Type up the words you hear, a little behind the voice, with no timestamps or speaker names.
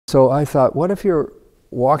So I thought, what if you're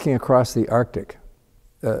walking across the Arctic?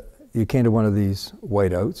 You came to one of these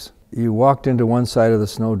whiteouts. You walked into one side of the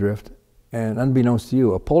snowdrift, and unbeknownst to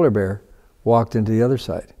you, a polar bear walked into the other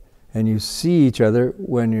side. And you see each other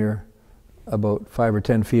when you're about 5 or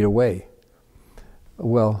 10 feet away.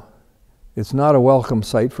 Well, it's not a welcome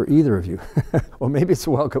sight for either of you. Well, maybe it's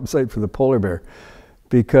a welcome sight for the polar bear,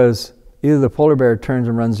 because either the polar bear turns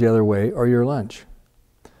and runs the other way, or you're lunch.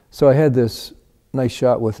 So I had this nice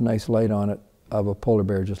shot with nice light on it of a polar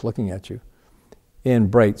bear just looking at you in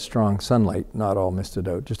bright, strong sunlight, not all misted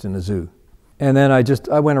out, just in a zoo. And then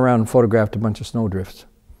I went around and photographed a bunch of snowdrifts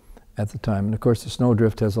at the time. And of course, the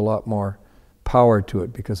snowdrift has a lot more power to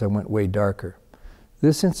it because I went way darker.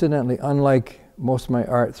 This, incidentally, unlike most of my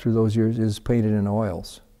art through those years, is painted in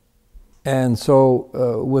oils. And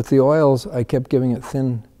so with the oils, I kept giving it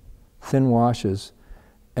thin washes.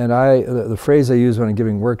 And the phrase I use when I'm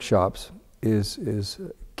giving workshops is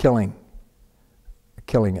killing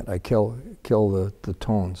it. I kill the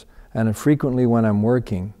tones. And frequently when I'm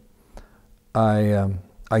working,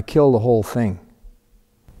 I kill the whole thing.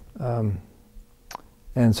 And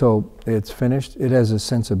so it's finished. It has a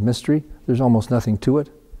sense of mystery. There's almost nothing to it.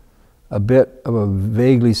 A bit of a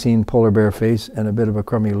vaguely seen polar bear face and a bit of a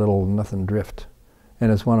crummy little nothing drift.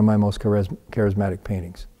 And it's one of my most charismatic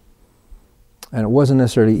paintings. And it wasn't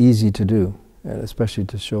necessarily easy to do, especially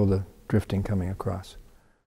to show the drifting coming across.